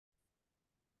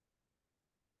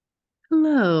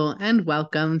Hello, and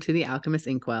welcome to the Alchemist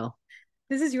Inkwell.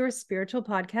 This is your spiritual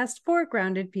podcast for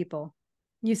grounded people.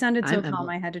 You sounded so I'm calm,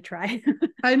 Emily. I had to try.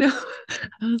 I know.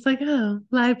 I was like, oh,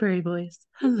 library voice.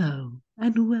 Hello,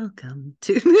 and welcome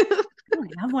to. I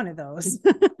don't have one of those.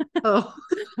 Oh,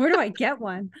 Where do I get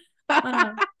one?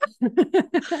 Uh,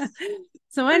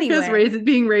 so I guess anyway,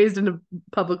 being raised in a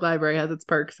public library has its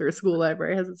perks, or a school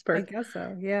library has its I perks. guess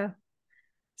so. Yeah.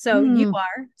 So you Hmm.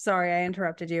 are, sorry, I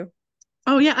interrupted you.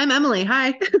 Oh, yeah, I'm Emily. Hi.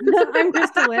 I'm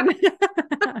KristaLyn.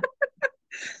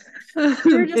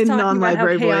 We were just In talking about how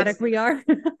non-library chaotic voice. we are.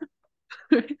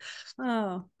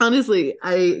 Oh. Honestly,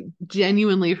 I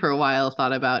genuinely for a while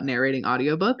thought about narrating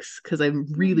audiobooks because I'm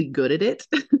really good at it.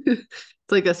 It's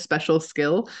like a special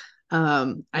skill.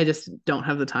 I just don't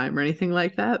have the time or anything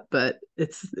like that, but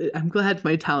I'm glad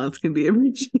my talents can be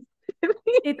appreciated.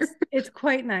 It's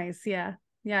quite nice. Yeah.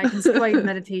 Yeah, I can see why your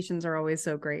meditations are always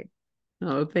so great.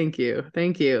 Oh, thank you.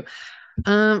 Thank you.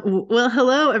 Well,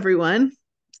 hello everyone.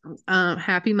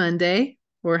 Happy Monday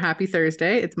or happy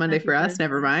Thursday. It's Monday Happy for us.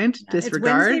 Never Thursday. mind. Yeah, it's Wednesday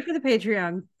Disregard. for the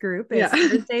Patreon group. Yeah.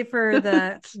 It's Thursday for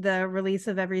the release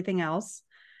of everything else.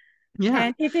 Yeah.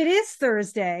 And if it is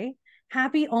Thursday,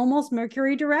 happy almost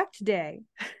Mercury direct day.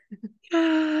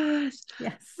 Yes.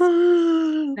 Yes.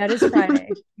 Oh. That is Friday.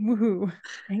 Woohoo.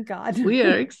 Thank God. We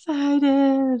are excited.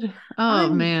 Oh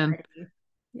I'm man. ready.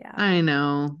 Yeah. I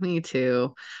know. Me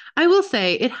too. I will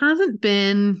say it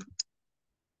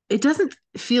doesn't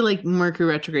feel like Mercury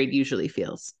retrograde usually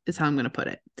feels, is how I'm going to put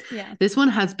it. Yeah. This one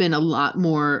has been a lot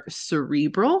more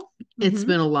cerebral. It's Mm-hmm.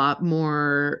 been a lot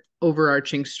more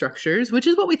overarching structures, which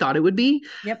is what we thought it would be.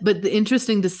 Yep. But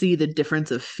interesting to see the difference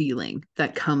of feeling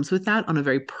that comes with that on a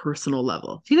very personal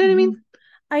level. Do you know what I Mm-hmm. mean?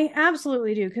 I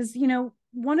absolutely do. Because,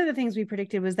 one of the things we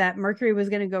predicted was that Mercury was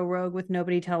going to go rogue with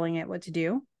nobody telling it what to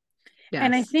do.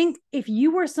 And I Yes. think if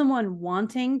you were someone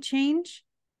wanting change,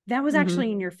 that was actually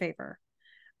Mm-hmm. in your favor.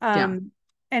 Yeah. Um,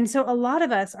 and so a lot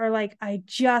of us are like, I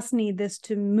just need this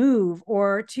to move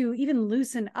or to even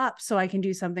loosen up so I can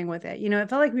do something with it. It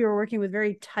felt like we were working with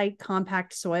very tight,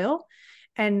 compact soil,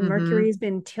 and Mm-hmm. Mercury's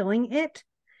been tilling it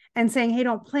and saying, hey,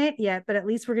 don't plant yet, but at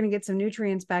least we're going to get some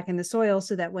nutrients back in the soil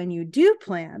so that when you do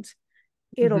plant,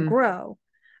 it'll Mm-hmm. grow,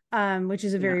 which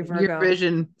is a Yeah. very Your Virgo.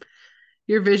 vision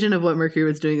Your vision of what Mercury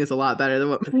was doing is a lot better than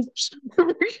what Mercury was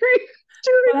doing.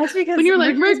 Well, that's When because you're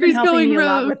like, Mercury's been Mercury's helping going me a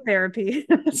lot rogue. with therapy.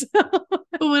 So.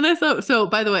 But when I saw, so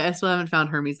by the way, I still haven't found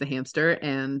Hermes the hamster.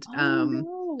 And Oh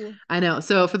no. I know.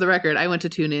 So for the record, I went to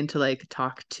tune in to like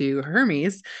talk to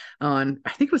Hermes on,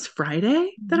 I think it was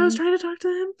Friday that I was Mm-hmm. trying to talk to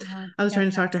him. I was trying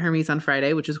to talk to Fantastic. Hermes on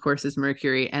Friday, which of course is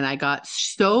Mercury. And I got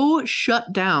so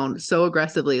shut down so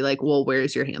aggressively, like, well,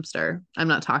 where's your hamster? I'm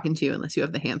not talking to you unless you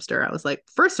have the hamster. I was like,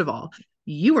 first of all,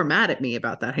 you were mad at me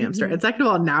about that hamster. Mm-hmm. And second of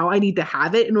all, now I need to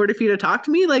have it in order for you to talk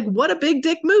to me. Like, what a big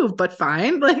dick move, but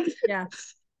fine. Like, Yeah.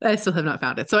 I still have not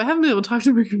found it. So I haven't been able to talk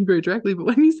to Mercury very directly. But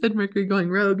when you said Mercury going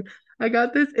rogue, I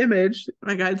got this image.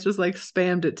 My guys just like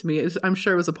spammed it to me. I'm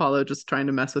sure it was Apollo just trying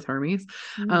to mess with Hermes,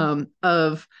 Mm.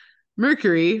 of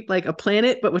Mercury, like a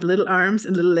planet, but with little arms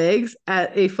and little legs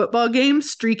at a football game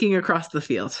streaking across the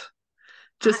field.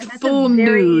 Just That's a full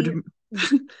nude. very,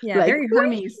 yeah, Like, very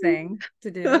Hermes thing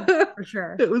to do for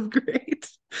sure. it was great.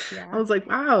 I Yeah. was like,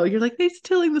 wow, you're like, he's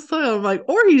tilling the soil. I'm like,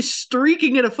 or he's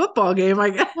streaking in a football game, I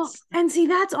Well, guess. and see,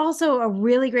 that's also a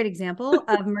really great example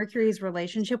of Mercury's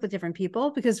relationship with different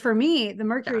people. Because for me, the Yeah.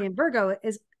 Mercury in Virgo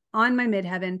is on my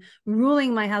midheaven,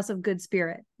 ruling my house of good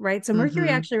spirit, right? So Mercury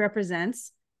Mm-hmm. actually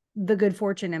represents the good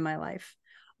fortune in my life,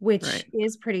 which Right.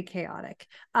 is pretty chaotic.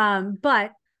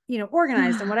 But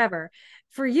organized and whatever.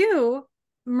 For you,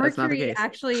 That's not the Mercury case.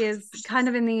 actually is kind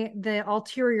of in the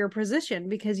ulterior position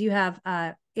because you have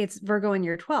it's Virgo in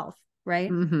your 12th, right?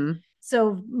 Mm-hmm.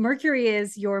 So Mercury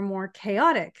is your more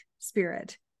chaotic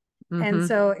spirit. And Mm-hmm.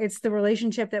 so it's the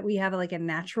relationship that we have like a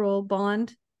natural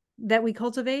bond that we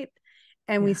cultivate,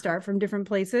 and we Yeah. start from different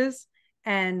places.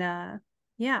 And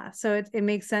yeah, so it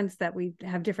makes sense that we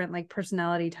have different like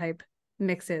personality type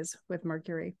mixes with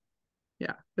Mercury.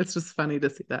 Yeah. It's just funny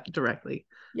to see that directly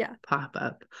Yeah. pop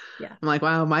up. Yeah. I'm like,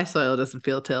 wow, my soil doesn't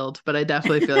feel tilled, but I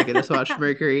definitely feel like I just watched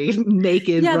Mercury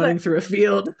naked Yeah, running but through a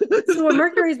field. so what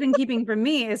Mercury's been keeping from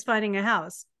me is finding a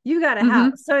house. You got a Mm-hmm.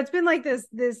 house. So it's been like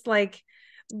this like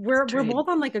we're Trade. both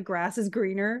on like a grass is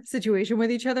greener situation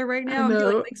with each other right I now and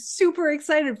feeling know. like super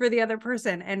excited for the other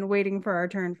person and waiting for our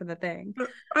turn for the thing.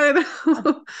 I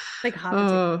know. Like hot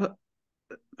potato.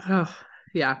 Oh, oh.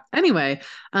 Yeah. Anyway,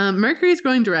 Mercury's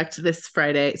going direct this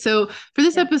Friday. So for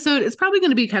this Yeah. episode, it's probably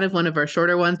going to be kind of one of our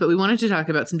shorter ones, but we wanted to talk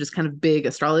about some just kind of big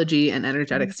astrology and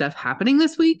energetic Mhm. stuff happening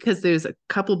this week because there's a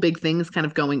couple big things kind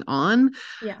of going on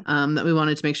Yeah. that we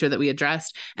wanted to make sure that we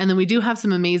addressed. And then we do have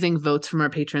some amazing votes from our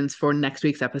patrons for next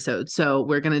week's episode. So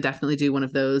we're going to definitely do one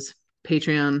of those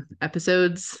Patreon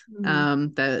episodes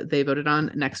that they voted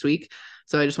on next week.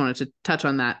 So I just wanted to touch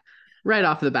on that right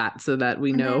off the bat so that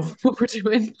we know what we're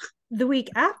doing. The week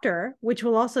after, which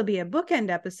will also be a bookend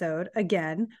episode,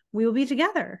 again, we will be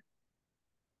together.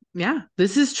 Yeah,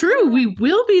 this is true. We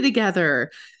will be together.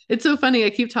 It's so funny.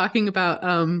 I keep talking about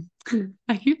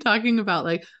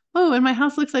like, oh, and my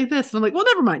house looks like this. And I'm like, well,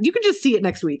 never mind. You can just see it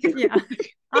next week. Yeah.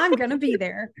 I'm gonna be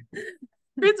there.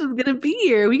 Chris is gonna be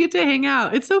here. We get to hang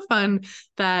out. It's so fun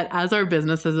that as our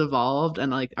business has evolved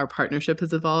and like our partnership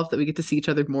has evolved, that we get to see each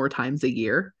other more times a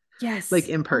year. Yes. Like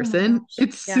in Oh my person. gosh.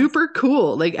 It's Yes. super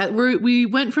cool. Like we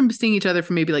went from seeing each other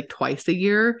for maybe like twice a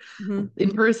year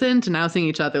in person to now seeing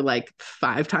each other like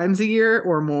 5 times a year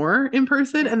or more in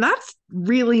person. Yeah. And that's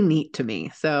really neat to me.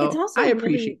 It's So also I really,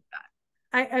 appreciate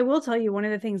that. I will tell you, one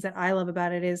of the things that I love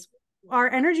about it is our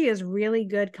energy is really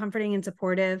good, comforting, and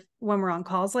supportive when we're on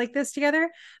calls like this together.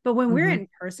 But when we're in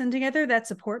person together, that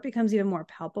support becomes even more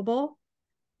palpable.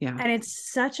 Yeah. And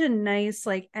it's such a nice,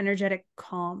 like, energetic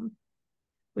calm,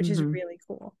 which is really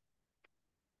cool.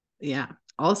 Yeah.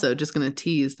 Also, just going to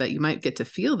tease that you might get to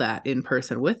feel that in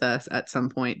person with us at some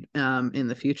point in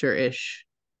the future-ish,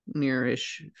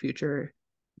 near-ish future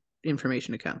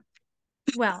information to come.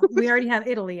 Well, we already have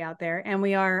Italy out there, and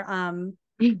we are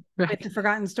with the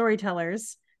Forgotten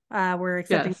Storytellers. We're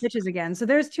accepting pitches again. So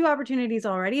there's 2 opportunities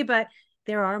already, but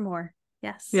there are more.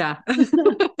 Yes. Yeah.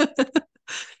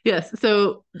 Yes.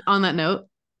 So on that note,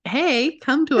 hey,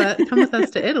 come with us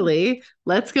to Italy.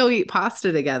 Let's go eat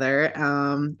pasta together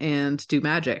and do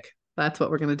magic. That's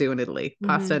what we're going to do in Italy.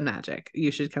 Pasta and magic.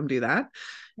 You should come do that.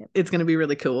 Yep. It's going to be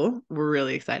really cool. We're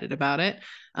really excited about it.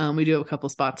 We do have a couple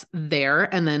spots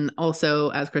there. And then also,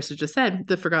 as Krista just said,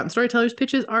 the Forgotten Storytellers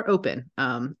pitches are open.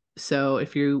 So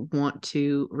if you want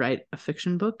to write a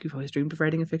fiction book, you've always dreamed of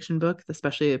writing a fiction book,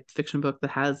 especially a fiction book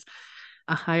that has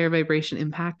a higher vibration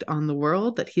impact on the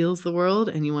world, that heals the world,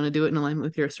 and you want to do it in alignment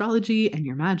with your astrology and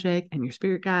your magic and your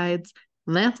spirit guides,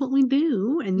 that's what we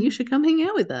do. And you should come hang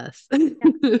out with us. Yeah.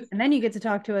 And then you get to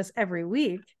talk to us every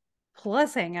week,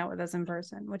 plus hang out with us in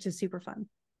person, which is super fun.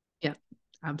 Yeah,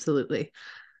 absolutely.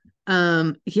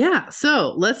 Yeah,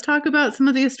 so let's talk about some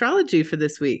of the astrology for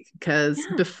this week, because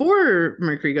before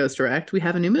Mercury goes direct, we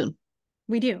have a new moon.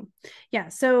 We do. Yeah.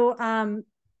 So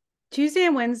Tuesday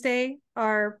and Wednesday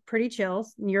are pretty chill.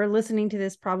 You're listening to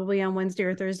this probably on Wednesday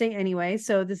or Thursday anyway,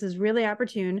 so this is really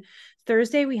opportune.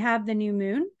 Thursday, we have the new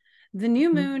moon. The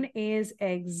new moon is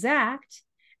exact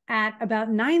at about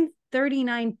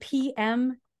 9:39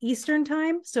 p.m. Eastern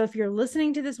time. So if you're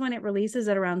listening to this when it releases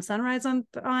at around sunrise on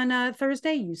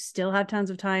Thursday, you still have tons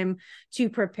of time to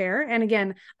prepare. And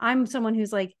again, I'm someone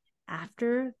who's like,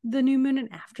 after the new moon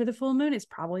and after the full moon is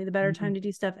probably the better time to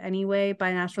do stuff anyway by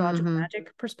an astrological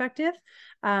magic perspective.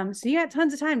 So you got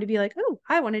tons of time to be like, oh,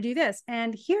 I want to do this,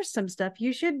 and here's some stuff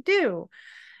you should do.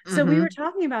 So we were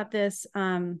talking about this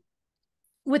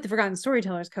with the Forgotten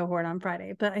Storytellers cohort on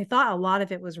Friday, but I thought a lot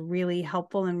of it was really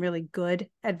helpful and really good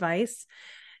advice.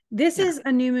 This is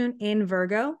a new moon in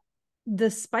Virgo. The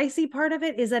spicy part of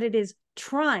it is that it is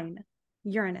trine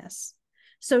Uranus.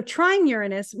 So trine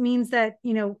Uranus means that,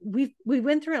 you know, we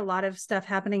went through a lot of stuff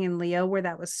happening in Leo where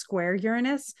that was square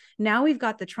Uranus. Now we've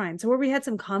got the trine. So where we had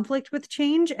some conflict with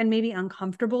change and maybe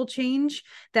uncomfortable change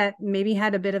that maybe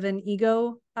had a bit of an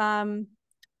ego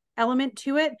element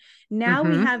to it. Now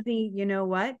we have the, you know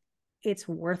what? It's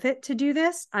worth it to do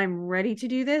this. I'm ready to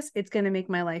do this. It's going to make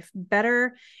my life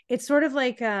better. It's sort of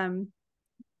like kind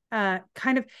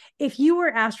of if you were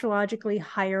astrologically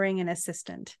hiring an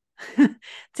assistant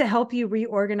to help you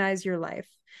reorganize your life,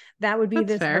 that would be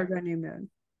this Virgo new moon.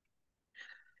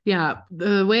 Yeah,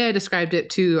 the way I described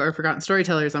it to our Forgotten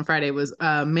Storytellers on Friday was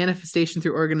manifestation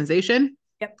through organization.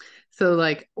 Yep. So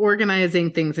like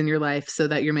organizing things in your life so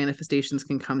that your manifestations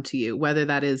can come to you, whether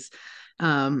that is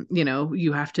you know,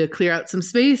 you have to clear out some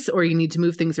space, or you need to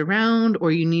move things around,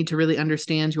 or you need to really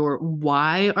understand your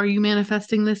why are you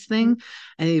manifesting this thing.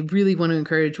 And I really want to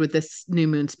encourage with this new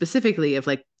moon specifically of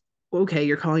like, okay,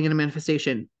 you're calling it a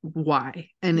manifestation. Why?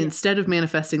 And instead of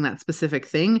manifesting that specific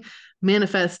thing,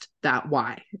 manifest that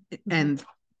why and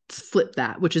flip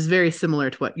that, which is very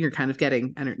similar to what you're kind of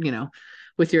getting, and you know,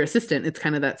 with your assistant, it's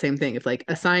kind of that same thing. If like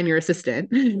assign your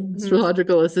assistant,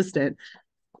 astrological assistant,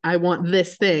 I want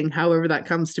this thing, however that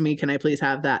comes to me, can I please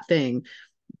have that thing?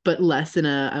 But less in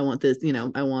a, I want this, you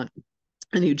know, I want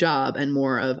a new job, and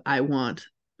more of I want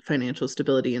financial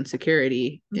stability and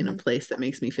security in a Mm-hmm. place that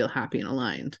makes me feel happy and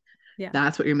aligned. Yeah.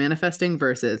 That's what you're manifesting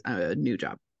versus a new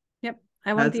job. Yep.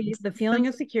 I want That's the feeling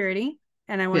of security,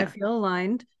 and I want yeah. to feel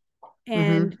aligned,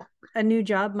 and Mm-hmm. a new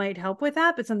job might help with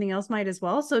that, but something else might as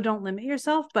well. So don't limit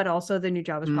yourself, but also the new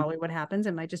job is Mm-hmm. probably what happens.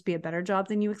 It might just be a better job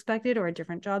than you expected or a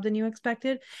different job than you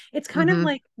expected. It's kind of Mm-hmm.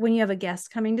 like when you have a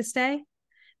guest coming to stay.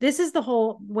 This is the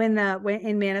whole when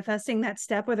in manifesting that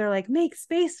step where they're like, make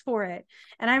space for it.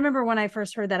 And I remember when I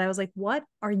first heard that, I was like, what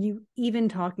are you even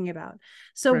talking about?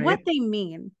 So what Right. they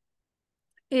mean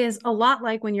is a lot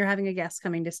like when you're having a guest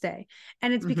coming to stay.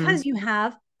 And it's Mm-hmm. because you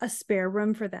have a spare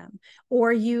room for them.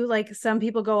 Or you, like, some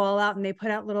people go all out and they put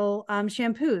out little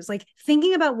shampoos, like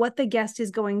thinking about what the guest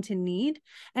is going to need.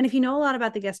 And if you know a lot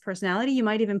about the guest personality, you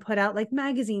might even put out like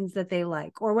magazines that they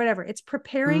like or whatever. It's Mm-hmm.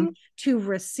 preparing to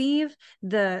receive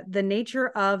the nature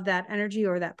of that energy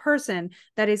or that person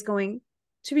that is going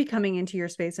to be coming into your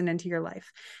space and into your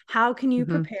life. How can you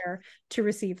Mm-hmm. prepare to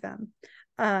receive them?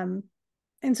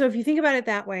 And so if you think about it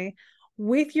that way,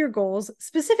 with your goals,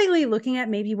 specifically looking at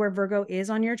maybe where Virgo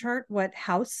is on your chart, what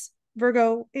house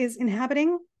Virgo is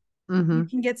inhabiting, Mm-hmm. you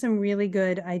can get some really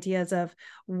good ideas of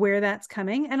where that's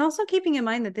coming. And also keeping in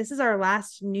mind that this is our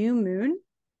last new moon.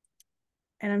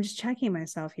 And I'm just checking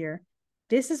myself here.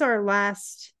 This is our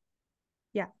last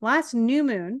new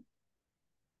moon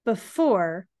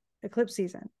before eclipse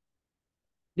season.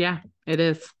 Yeah, it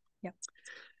is. Yep.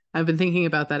 I've been thinking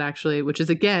about that actually, which is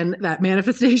again that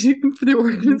manifestation for the Mm-hmm.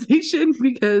 organization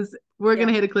because we're going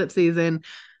Yep. to hit eclipse season.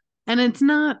 And it's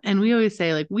not, and we always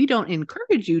say, like, we don't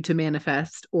encourage you to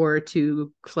manifest or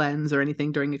to cleanse or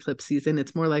anything during eclipse season.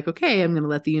 It's more like, okay, I'm going to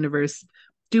let the universe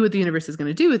do what the universe is going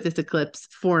to do with this eclipse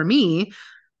for me.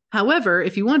 However,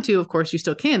 if you want to, of course, you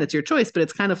still can. It's your choice. But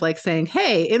it's kind of like saying,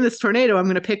 hey, in this tornado, I'm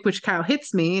going to pick which cow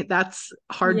hits me. That's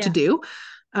hard to Yeah. do.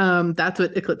 That's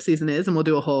what eclipse season is. And we'll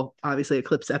do a whole, obviously,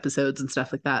 eclipse episodes and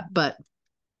stuff like that. But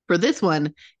for this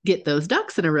one, get those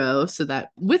ducks in a row so that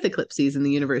with eclipse season,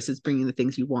 the universe is bringing the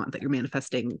things you want that you're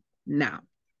manifesting now.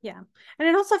 Yeah. And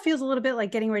it also feels a little bit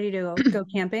like getting ready to go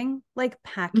camping. Like,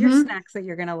 pack your Mm-hmm. snacks that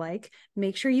you're going to like.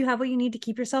 Make sure you have what you need to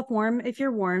keep yourself warm if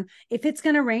you're warm. If it's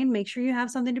going to rain, make sure you have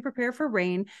something to prepare for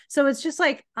rain. So it's just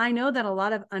like, I know that a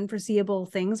lot of unforeseeable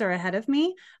things are ahead of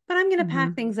me, but I'm going to Mm-hmm.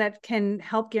 pack things that can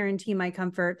help guarantee my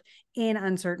comfort in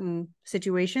uncertain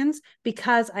situations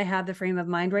because I have the frame of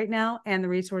mind right now and the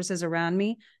resources around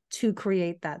me to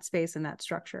create that space and that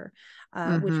structure,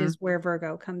 which Mm-hmm. is where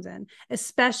Virgo comes in,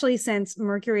 especially since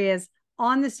Mercury is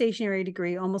on the stationary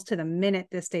degree almost to the minute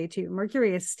this day too.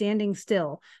 Mercury is standing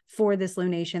still for this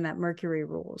lunation that Mercury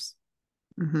rules.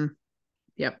 Mm-hmm.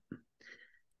 Yep.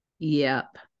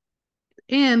 Yep.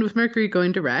 And with Mercury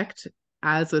going direct,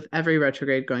 as with every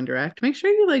retrograde going direct, make sure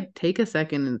you like take a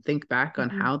second and think back on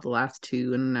Mm-hmm. how the last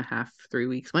 2.5, 3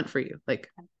 weeks went for you. Like,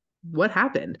 what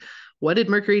happened? What did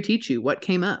Mercury teach you? What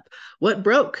came up? What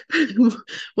broke?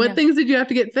 What Yeah. things did you have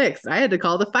to get fixed? I had to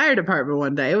call the fire department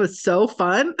one day. It was so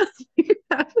fun.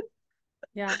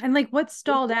 Yeah. And like, what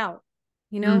stalled out?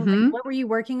 Like, Mm-hmm. what were you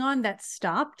working on that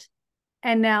stopped?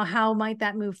 And now how might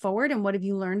that move forward? And what have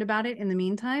you learned about it in the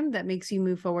meantime that makes you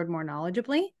move forward more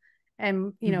knowledgeably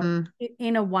and, Mm-hmm.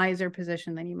 in a wiser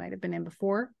position than you might have been in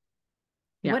before?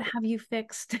 Yeah. What have you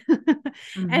fixed?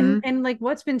 and Mm-hmm. like,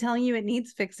 what's been telling you it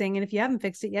needs fixing? And if you haven't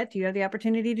fixed it yet, do you have the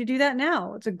opportunity to do that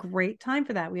now? It's a great time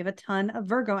for that. We have a ton of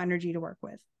Virgo energy to work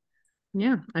with.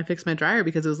 Yeah. I fixed my dryer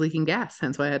because it was leaking gas.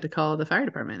 Hence why I had to call the fire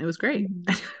department. It was great.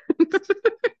 Mm-hmm.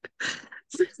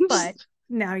 But Just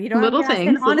now you don't have little gas. And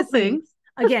things, little honestly, things.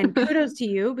 again, kudos to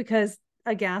you because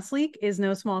a gas leak is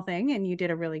no small thing. And you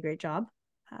did a really great job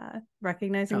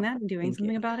recognizing Oh, that and doing thank you.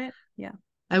 something about it. Yeah.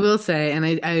 I will say,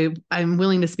 and I'm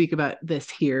willing to speak about this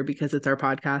here because it's our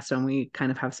podcast and we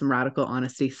kind of have some radical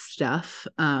honesty stuff.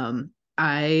 A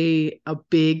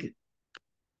big,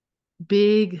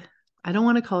 I don't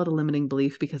want to call it a limiting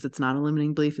belief because it's not a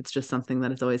limiting belief. It's just something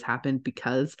that has always happened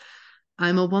because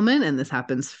I'm a woman, and this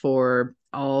happens for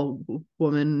all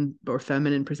woman or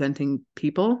feminine presenting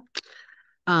people.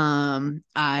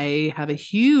 I have a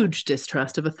huge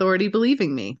distrust of authority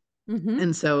believing me. Mm-hmm.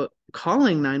 And so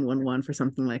calling 911 for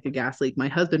something like a gas leak, my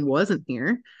husband wasn't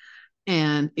here.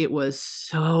 And it was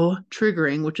so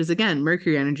triggering, which is again,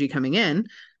 Mercury energy coming in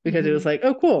because it Mm-hmm. was like,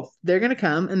 oh, cool. They're going to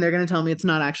come and they're going to tell me it's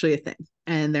not actually a thing.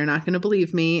 And they're not going to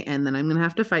believe me. And then I'm going to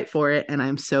have to fight for it. And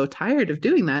I'm so tired of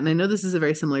doing that. And I know this is a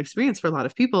very similar experience for a lot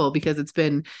of people because it's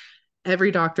been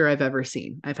every doctor I've ever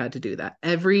seen, I've had to do that.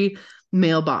 Every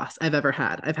male boss I've ever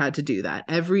had, I've had to do that.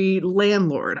 Every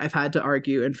landlord I've had to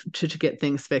argue and to get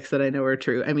things fixed that I know are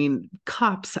true. I mean,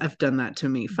 cops have done that to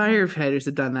me. Mm-hmm. Firefighters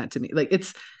have done that to me. Like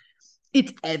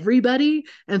it's everybody.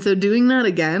 And so doing that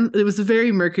again, it was a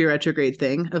very Mercury retrograde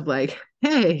thing of like,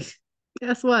 hey,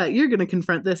 guess what? You're going to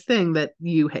confront this thing that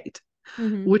you hate,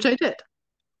 Mm-hmm. which I did.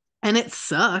 And it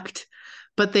sucked,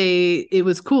 but it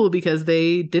was cool because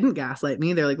they didn't gaslight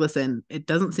me. They're like, listen, it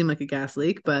doesn't seem like a gas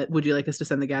leak, but would you like us to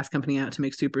send the gas company out to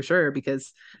make super sure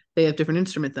because they have different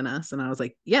instrument than us? And I was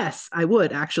like, yes, I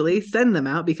would actually send them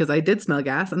out because I did smell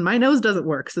gas and my nose doesn't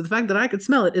work. So the fact that I could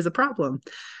smell it is a problem.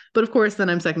 But of course, then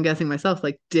I'm second guessing myself,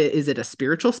 like, is it a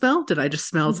spiritual smell? Did I just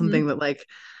smell Mm-hmm. something that like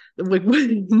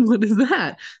what is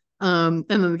that? And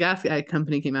then the gas guy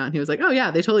company came out and he was like, oh yeah,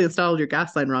 they totally installed your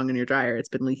gas line wrong in your dryer. It's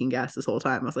been leaking gas this whole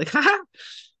time. I was like, ha,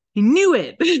 he knew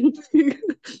it.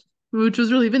 Which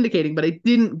was really vindicating, but I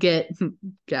didn't get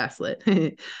gaslit.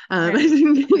 I Right.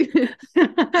 didn't get,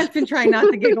 I've been trying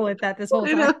not to giggle at that this whole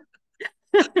I time. know.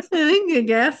 I didn't get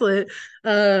gaslit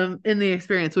in the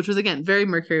experience, which was again very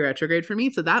Mercury retrograde for me.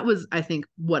 So that was, I think,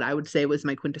 what I would say was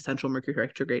my quintessential Mercury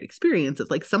retrograde experience. It's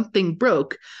like something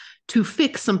broke to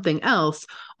fix something else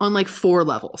on like 4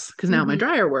 levels. Because now my Mm-hmm.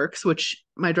 dryer works, which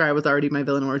my dryer was already my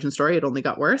villain origin story. It only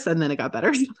got worse and then it got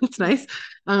better. So it's nice.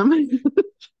 Um,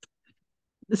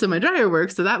 so my dryer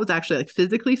works. So that was actually like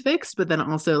physically fixed, but then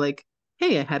also like,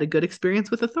 hey, I had a good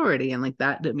experience with authority and like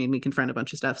that made me confront a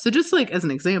bunch of stuff. So just like as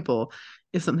an example,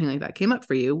 if something like that came up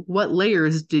for you, what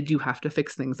layers did you have to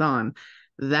fix things on?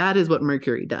 That is what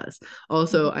Mercury does.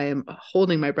 Also, Mm-hmm. I am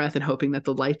holding my breath and hoping that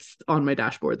the lights on my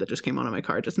dashboard that just came on my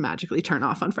car just magically turn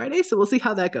off on Friday. So we'll see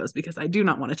how that goes because I do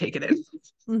not want to take it in.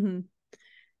 Mm-hmm.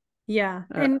 Yeah.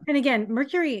 Uh, And again,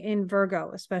 Mercury in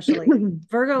Virgo, especially.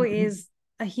 Virgo is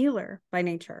a healer by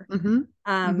nature. mm-hmm,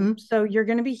 mm-hmm, So you're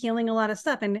going to be healing a lot of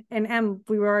stuff. And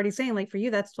we were already saying, like, for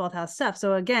you, that's 12th house stuff.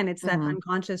 So again, it's that mm-hmm.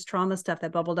 unconscious trauma stuff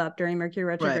that bubbled up during Mercury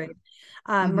Right. retrograde.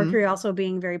 Mm-hmm. Mercury also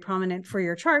being very prominent for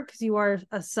your chart because you are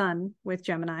a sun with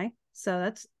Gemini.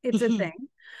 So it's a thing.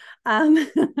 Um,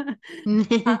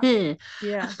 uh,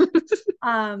 yeah.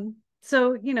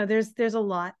 So there's a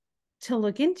lot to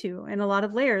look into and a lot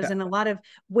of layers Yeah. and a lot of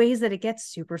ways that it gets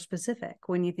super specific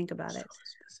when you think about So it.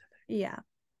 specific. Yeah. Yeah.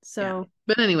 So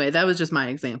But anyway, that was just my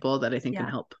example that I think can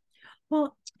yeah. help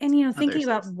Well, and thinking others.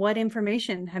 about what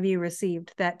information have you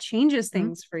received that changes Mhm.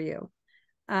 things for you.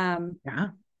 Um, Yeah.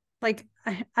 like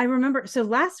I remember, so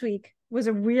last week was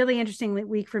a really interesting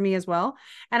week for me as well.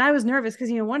 And I was nervous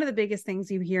because one of the biggest things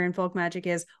you hear in folk magic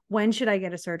is, when should I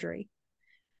get a surgery?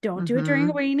 Don't do it during a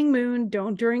Mm-hmm. waning moon.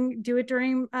 Don't do it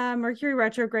during Mercury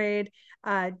retrograde.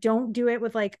 Don't do it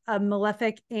with like a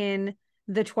malefic in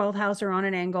the 12th house or on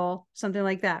an angle, something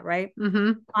like that, right?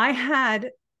 Mm-hmm. I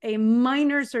had a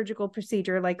minor surgical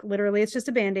procedure, like literally it's just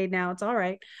a band-aid now, it's all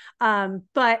right.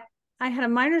 But I had a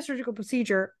minor surgical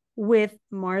procedure with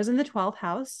Mars in the 12th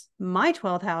house, my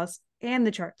 12th house, and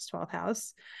the chart's 12th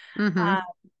house, uh, Mm-hmm.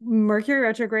 Mercury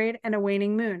retrograde, and a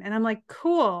waning moon. And I'm like,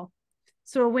 cool.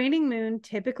 So a waning moon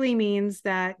typically means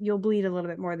that you'll bleed a little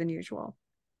bit more than usual.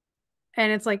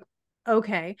 And it's like,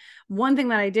 okay. One thing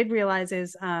that I did realize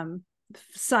is,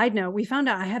 side note, we found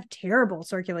out I have terrible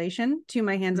circulation to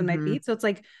my hands and my Mm-hmm. feet. So it's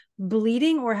like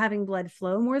bleeding or having blood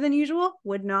flow more than usual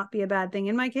would not be a bad thing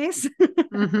in my case.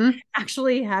 Mm-hmm.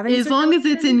 Actually having As long as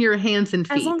it's circulation, in your hands and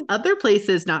as feet. long Other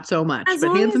places, not so much, as but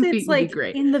long hands as and feet it's would be like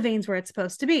great. in the veins where it's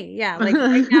supposed to be. Yeah. Like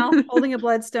right now, holding a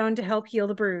bloodstone to help heal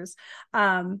the bruise.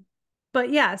 But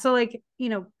yeah, so like,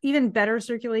 even better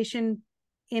circulation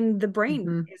in the brain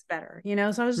Mm-hmm. is better,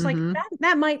 so I was just like, Mm-hmm.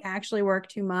 that might actually work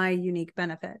to my unique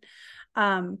benefit.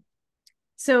 um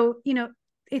so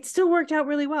it still worked out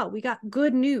really well. We got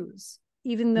good news,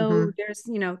 even though Mm-hmm. there's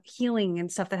healing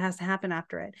and stuff that has to happen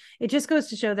after it. It just goes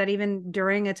to show that even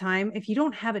during a time, if you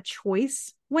don't have a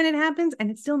choice when it happens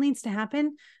and it still needs to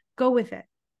happen, go with it,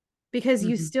 because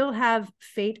you Mm-hmm. still have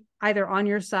fate either on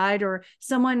your side, or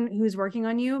someone who's working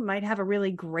on you might have a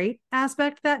really great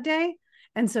aspect that day.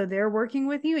 And so they're working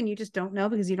with you and you just don't know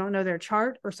because you don't know their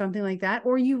chart or something like that.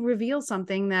 Or you reveal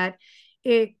something that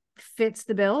it fits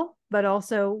the bill, but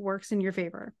also works in your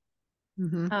favor.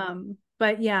 Mm-hmm.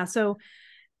 But yeah, so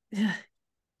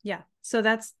yeah, so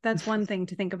that's one thing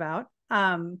to think about.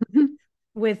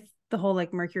 With the whole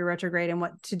like Mercury retrograde and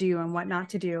what to do and what not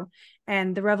to do,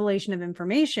 and the revelation of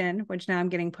information, which now I'm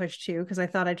getting pushed to because I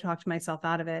thought I talked myself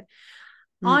out of it.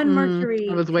 On I Mercury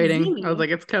was waiting. I was Cazimi, like,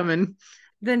 it's coming.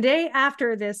 the day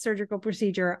after this surgical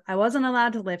procedure, I wasn't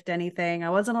allowed to lift anything. I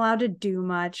wasn't allowed to do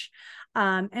much.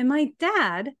 And my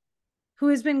dad, who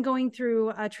has been going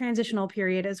through a transitional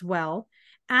period as well,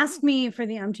 asked me for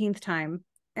the umpteenth time.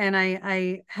 And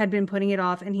I had been putting it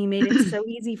off, and he made it so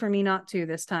easy for me not to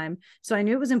this time. So I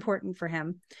knew it was important for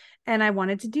him. And I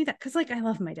wanted to do that because, like, I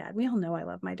love my dad. We all know I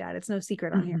love my dad. It's no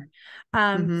secret on Mm-hmm. here.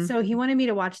 Mm-hmm. So he wanted me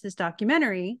to watch this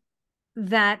documentary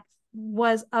that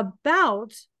was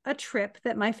about a trip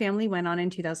that my family went on in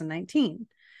 2019.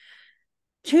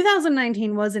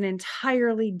 2019 was an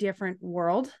entirely different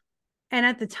world. And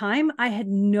at the time, I had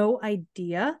no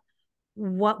idea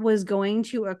what was going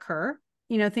to occur.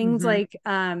 You know, things like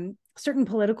certain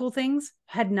political things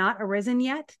had not arisen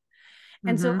yet.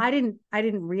 And so I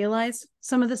didn't realize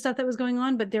some of the stuff that was going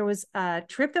on, but there was a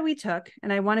trip that we took,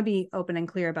 and I want to be open and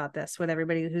clear about this with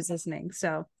everybody who's listening.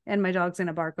 So, and my dog's going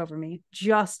to bark over me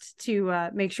just to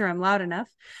make sure I'm loud enough.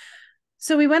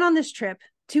 So we went on this trip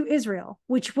to Israel,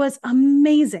 which was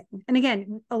amazing. And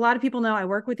again, a lot of people know I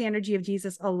work with the energy of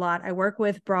Jesus a lot. I work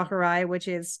with Brachari, which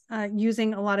is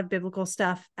using a lot of biblical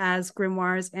stuff as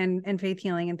grimoires and faith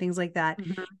healing and things like that.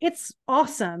 It's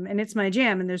awesome and it's my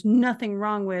jam. And there's nothing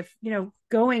wrong with, you know,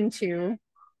 there's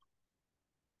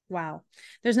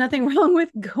nothing wrong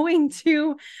with going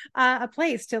to a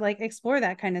place to like explore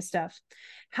that kind of stuff.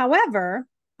 However,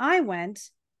 I went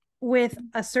with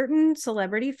a certain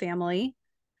celebrity family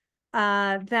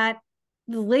that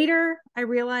later I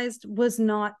realized was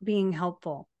not being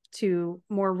helpful to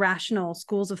more rational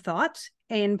schools of thought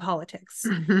in politics.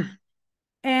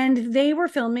 And they were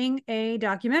filming a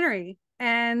documentary,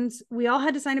 and we all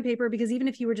had to sign a paper, because even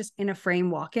if you were just in a frame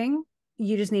walking,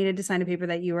 you just needed to sign a paper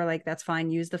that you were like, that's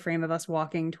fine, use the frame of us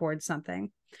walking towards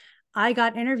something. I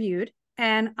got interviewed,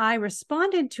 and I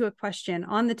responded to a question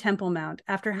on the Temple Mount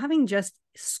after having just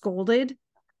scolded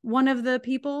one of the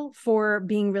people for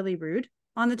being really rude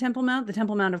on the Temple Mount. The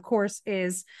Temple Mount, of course,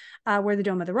 is where the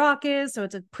Dome of the Rock is. So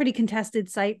it's a pretty contested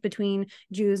site between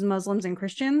Jews, Muslims, and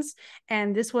Christians.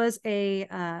 And this was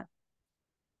a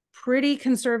pretty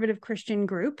conservative Christian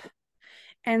group.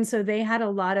 And so they had a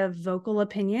lot of vocal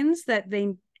opinions that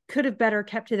they could have better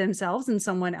kept to themselves in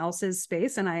someone else's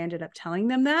space. And I ended up telling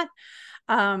them that.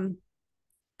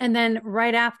 And then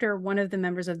right after, one of the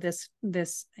members of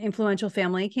this influential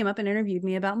family came up and interviewed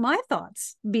me about my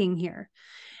thoughts being here.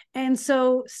 And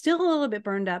so still a little bit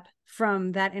burned up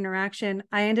from that interaction,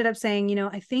 I ended up saying, you know,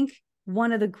 I think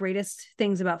one of the greatest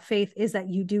things about faith is that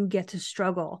you do get to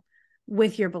struggle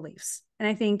with your beliefs. And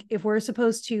I think if we're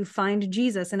supposed to find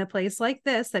Jesus in a place like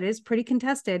this that is pretty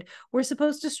contested, we're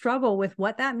supposed to struggle with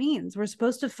what that means. We're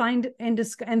supposed to find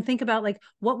and think about, like,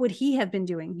 what would he have been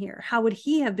doing here? How would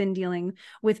he have been dealing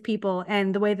with people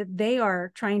and the way that they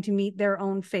are trying to meet their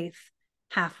own faith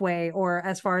halfway or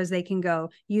as far as they can go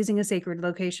using a sacred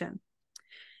location?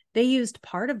 They used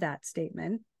part of that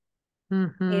statement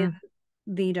in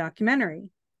the documentary.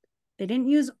 They didn't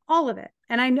use all of it.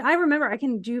 And I remember, I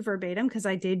can do verbatim because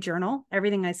I did journal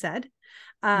everything I said.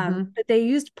 But they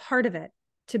used part of it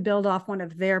to build off one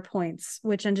of their points,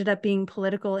 which ended up being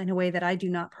political in a way that I do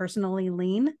not personally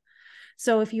lean.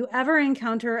 So if you ever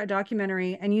encounter a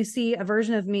documentary and you see a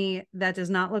version of me that does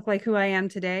not look like who I am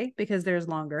today, because there's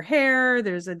longer hair,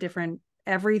 there's a different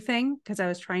everything, because I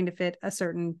was trying to fit a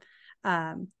certain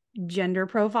gender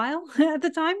profile at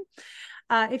the time.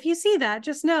 If you see that,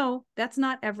 just know that's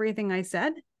not everything I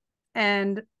said.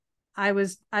 And I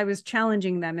was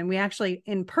challenging them. And we actually,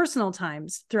 in personal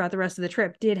times throughout the rest of the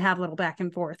trip, did have little back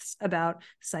and forths about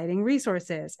citing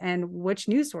resources and which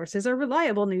news sources are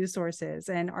reliable news sources.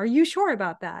 And are you sure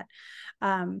about that?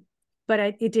 But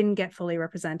it didn't get fully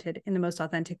represented in the most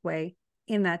authentic way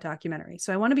in that documentary.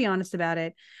 So I want to be honest about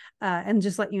it and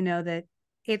just let you know that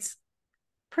it's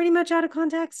pretty much out of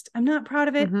context. I'm not proud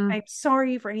of it. I'm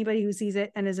sorry for anybody who sees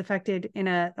it and is affected in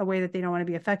a way that they don't want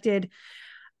to be affected.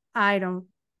 I don't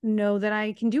know that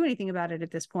I can do anything about it at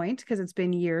this point because it's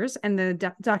been years, and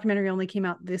the documentary only came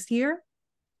out this year.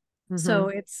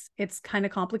 So it's kind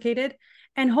of complicated,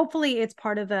 and hopefully it's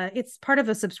part of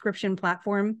a subscription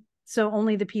platform. So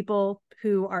only the people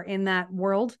who are in that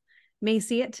world may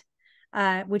see it,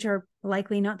 which are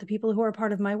likely not the people who are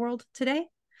part of my world today.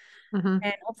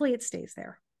 And hopefully it stays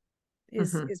there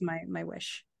is my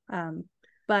wish.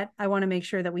 But I want to make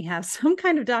sure that we have some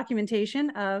kind of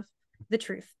documentation of the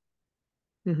truth,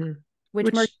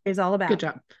 which Mercury is all about. Good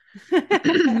job.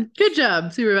 Good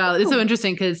job. Super valid. It's so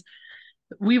interesting because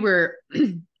we were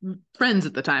friends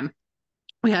at the time.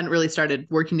 We hadn't really started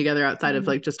working together outside of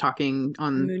like just talking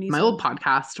on my old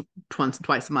podcast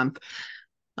twice a month.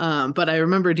 But I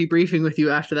remember debriefing with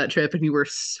you after that trip, and you were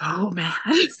so mad.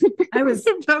 I was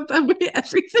about the way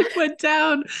everything went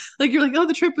down. Like, you're like, oh,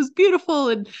 the trip was beautiful,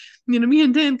 and you know, me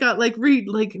and Dan got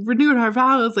renewed our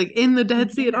vows, like in the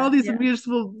Dead Sea, and all these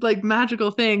beautiful, like,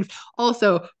 magical things.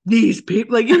 Also, these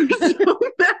people, like, you're so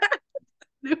mad.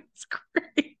 It was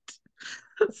great.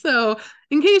 So,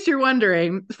 in case you're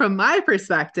wondering, from my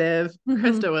perspective,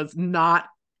 Krista was not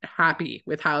happy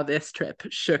with how this trip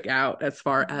shook out as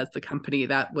far as the company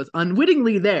that was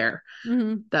unwittingly there.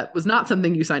 Mm-hmm. That was not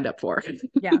something you signed up for.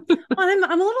 Yeah. Well,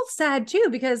 I'm a little sad too,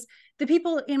 because the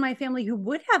people in my family who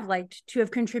would have liked to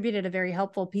have contributed a very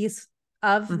helpful piece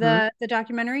of Mm-hmm. the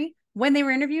documentary, when they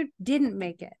were interviewed, didn't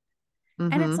make it.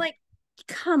 And it's Mm-hmm. like,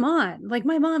 come on. Like,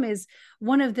 my mom is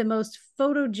one of the most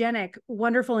photogenic,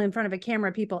 wonderful in front of a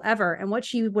camera people ever. And what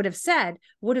she would have said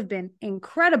would have been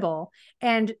incredible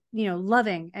and,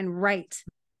 loving and right.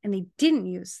 And they didn't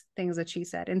use things that she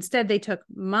said. Instead, they took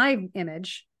my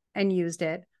image and used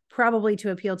it, probably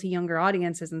to appeal to younger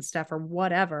audiences and stuff or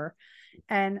whatever.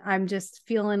 And I'm just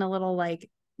feeling a little like,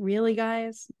 really,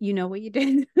 guys, you know what you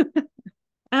did?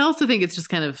 I also think it's just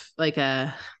kind of like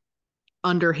a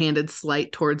underhanded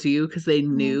slight towards you because they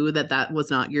knew that that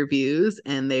was not your views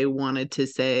and they wanted to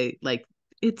say like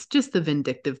it's just the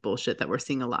vindictive bullshit that we're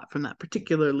seeing a lot from that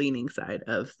particular leaning side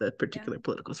of the particular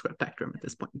political spectrum at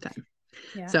this point in time.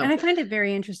 Yeah. So, and I find it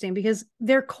very interesting because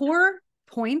their core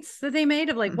points that they made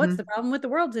of like, what's mm-hmm. the problem with the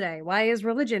world today? Why is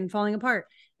religion falling apart?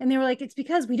 And they were like, it's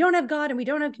because we don't have God and we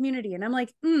don't have community. And I'm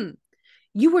like,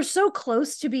 you were so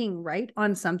close to being right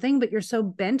on something, but you're so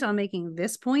bent on making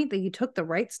this point that you took the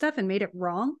right stuff and made it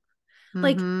wrong.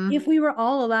 Like, Mm-hmm. if we were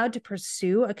all allowed to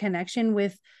pursue a connection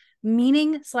with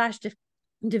meaning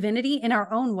 / divinity in our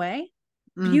own way,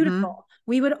 beautiful. Mm-hmm.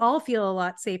 We would all feel a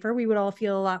lot safer. We would all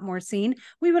feel a lot more seen.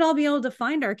 We would all be able to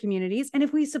find our communities. And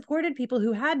if we supported people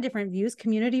who had different views,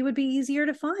 community would be easier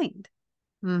to find.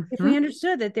 If we Mm-hmm.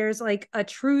 understood that there's like a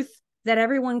truth that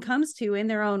everyone comes to in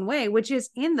their own way, which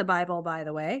is in the Bible, by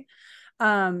the way,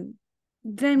 then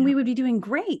we would be doing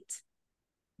great.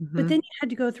 Mm-hmm. But then you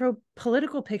had to go throw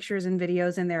political pictures and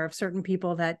videos in there of certain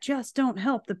people that just don't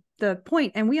help the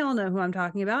point. And we all know who I'm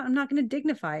talking about. I'm not going to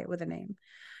dignify it with a name.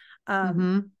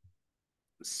 Mm-hmm.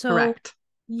 So, correct.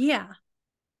 yeah.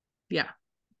 Yeah.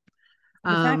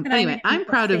 The fact that I Anyway, made I'm a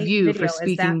proud of fake you for video is that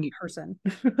speaking. person.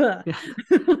 Yeah.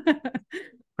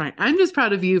 Right. I'm just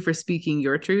proud of you for speaking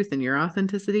your truth and your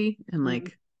authenticity and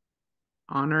like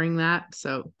honoring that.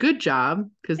 So good job,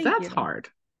 because Thank that's you. hard.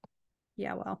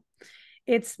 Yeah, well,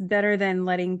 it's better than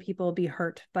letting people be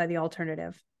hurt by the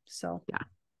alternative. So Yeah.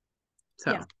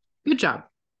 So good job.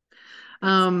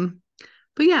 Thanks.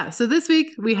 But yeah, so this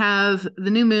week we have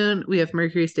the new moon, we have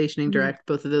Mercury stationing direct.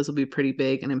 Both of those will be pretty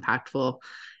big and impactful.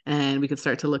 And we can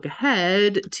start to look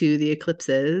ahead to the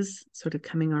eclipses sort of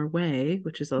coming our way,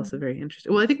 which is also very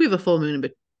interesting. Well, I think we have a full moon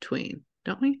in between,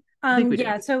 don't we? I think we do.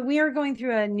 So we are going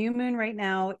through a new moon right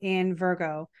now in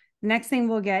Virgo. Next thing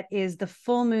we'll get is the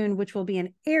full moon, which will be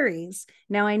in Aries.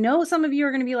 Now, I know some of you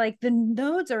are going to be like, the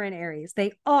nodes are in Aries.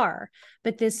 They are,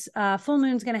 but this full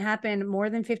moon is going to happen more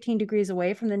than 15 degrees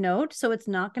away from the node. So it's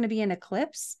not going to be an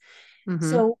eclipse. Mm-hmm.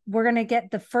 So we're going to get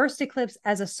the first eclipse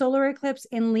as a solar eclipse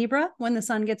in Libra when the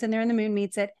sun gets in there and the moon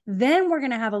meets it. Then we're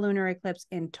going to have a lunar eclipse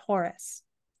in Taurus.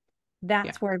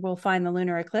 That's where we'll find the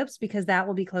lunar eclipse because that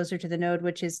will be closer to the node,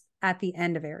 which is at the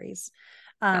end of Aries.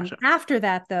 Gotcha. After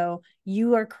that, though,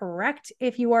 you are correct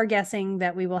if you are guessing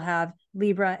that we will have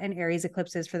Libra and Aries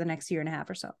eclipses for the next year and a half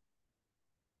or so.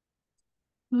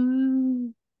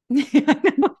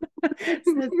 It's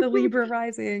the Libra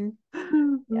rising.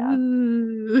 Yeah.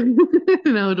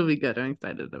 No, it'll be good. I'm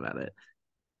excited about it.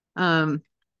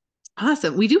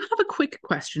 Awesome. We do have a quick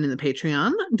question in the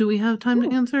Patreon. Do we have time to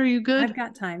answer? Are you good? I've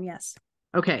got time. Yes.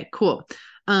 Okay, cool.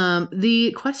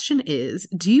 The question is,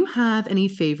 do you have any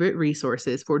favorite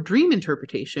resources for dream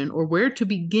interpretation or where to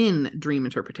begin dream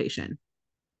interpretation?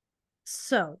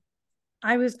 So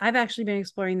I've actually been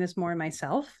exploring this more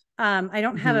myself. I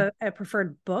don't have a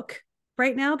preferred book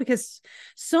right now because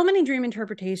so many dream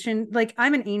interpretation, like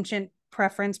I'm an ancient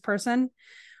preference person.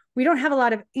 We don't have a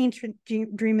lot of ancient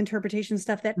dream interpretation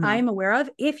stuff that I'm aware of.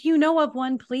 If you know of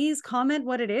one, please comment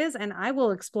what it is and I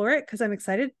will explore it because I'm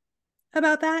excited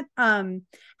about that.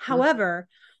 However,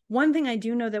 one thing I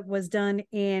do know that was done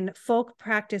in folk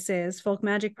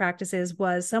magic practices,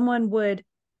 was someone would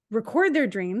record their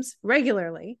dreams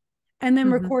regularly and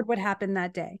then record what happened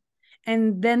that day.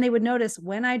 And then they would notice,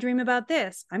 when I dream about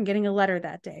this, I'm getting a letter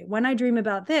that day. When I dream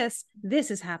about this, this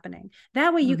is happening.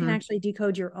 That way you can actually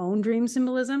decode your own dream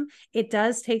symbolism. It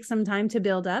does take some time to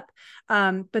build up,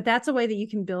 but that's a way that you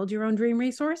can build your own dream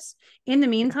resource. In the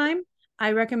meantime,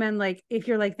 I recommend, like, if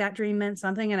you're like, that dream meant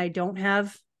something and I don't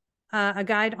have a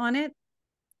guide on it,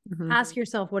 ask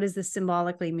yourself, what does this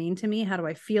symbolically mean to me? How do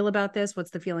I feel about this?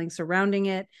 What's the feeling surrounding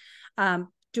it?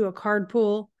 Do a card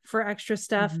pool for extra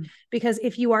stuff, because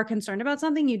if you are concerned about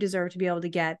something, you deserve to be able to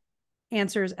get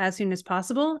answers as soon as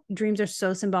possible. Dreams are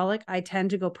so symbolic. I tend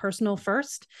to go personal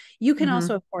first. You can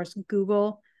also, of course,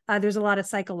 Google There's a lot of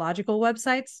psychological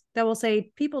websites that will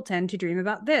say people tend to dream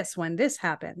about this when this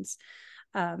happens.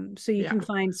 So you can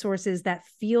find sources that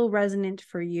feel resonant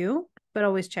for you, but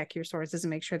always check your sources and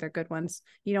make sure they're good ones.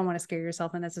 You don't want to scare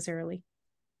yourself unnecessarily.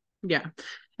 Yeah.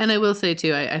 And I will say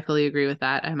too, I fully agree with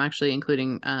that. I'm actually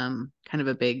including kind of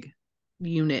a big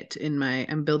unit in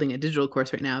I'm building a digital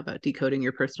course right now about decoding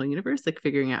your personal universe, like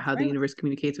figuring out how the universe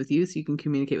communicates with you so you can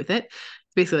communicate with it.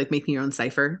 It's basically like making your own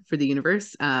cipher for the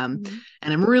universe. And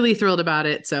I'm really thrilled about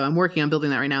it. So I'm working on building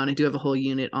that right now. And I do have a whole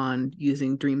unit on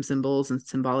using dream symbols and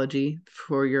symbology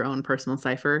for your own personal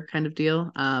cipher kind of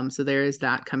deal. So there is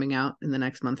that coming out in the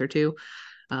next month or two.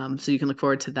 So you can look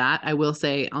forward to that. I will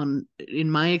say in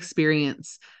my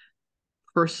experience,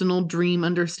 personal dream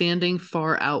understanding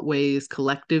far outweighs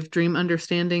collective dream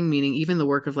understanding, meaning even the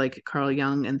work of like Carl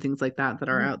Jung and things like that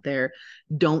are out there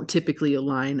don't typically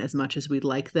align as much as we'd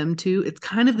like them to. It's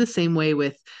kind of the same way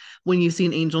with when you see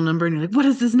an angel number and you're like, what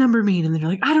does this number mean? And then you're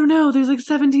like, I don't know. There's like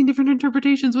 17 different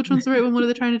interpretations. Which one's the right one? What are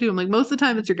they trying to do? I'm like, most of the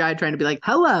time it's your guide trying to be like,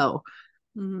 hello,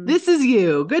 this is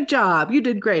you. Good job. You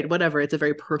did great. Whatever. It's a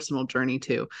very personal journey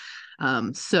too.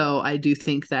 So I do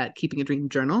think that keeping a dream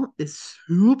journal is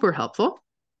super helpful.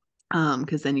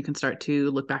 Because then you can start to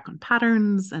look back on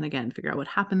patterns and again figure out what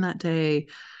happened that day.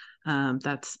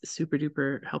 That's super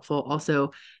duper helpful.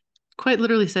 Also, quite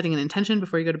literally setting an intention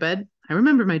before you go to bed. I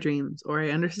remember my dreams, or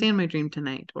I understand my dream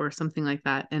tonight, or something like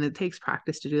that. And it takes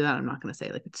practice to do that. I'm not going to say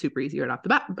like it's super easy right off the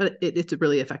bat, but it's a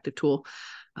really effective tool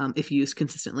if used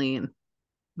consistently and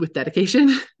with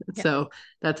dedication. So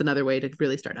that's another way to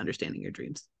really start understanding your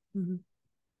dreams.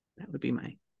 That would be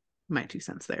my 2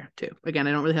 cents there too. Again,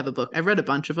 I don't really have a book. I've read a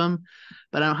bunch of them,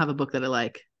 but I don't have a book that I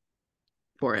like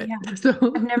for it. So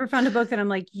I've never found a book that I'm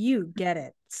like, you get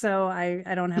it. So I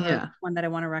don't have one that I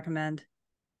want to recommend.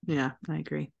 Yeah, I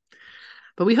agree.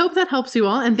 But we hope that helps you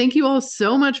all. And thank you all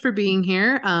so much for being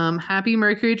here. Happy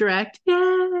Mercury Direct. Yay!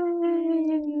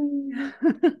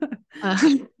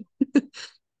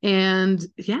 And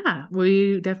yeah,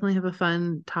 we definitely have a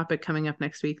fun topic coming up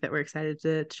next week that we're excited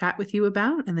to chat with you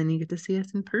about. And then you get to see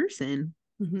us in person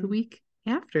the week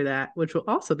after that, which will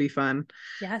also be fun.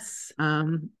 Yes.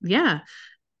 Yeah.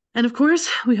 And of course,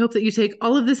 we hope that you take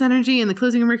all of this energy in the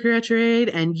closing of Mercury Retrograde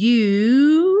and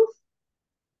you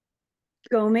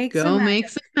go make some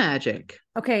magic.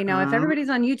 Okay. Now, if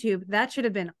everybody's on YouTube, that should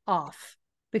have been off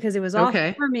because it was off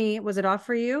for me. Was it off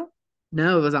for you?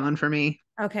 No, it was on for me.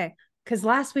 Okay. Because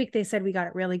last week they said we got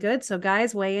it really good. So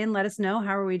guys, weigh in. Let us know.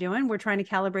 How are we doing? We're trying to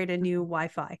calibrate a new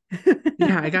Wi-Fi.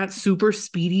 Yeah, I got super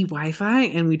speedy Wi-Fi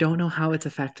and we don't know how it's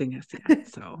affecting us yet.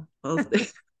 So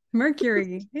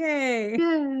Mercury. Yay.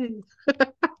 Yay.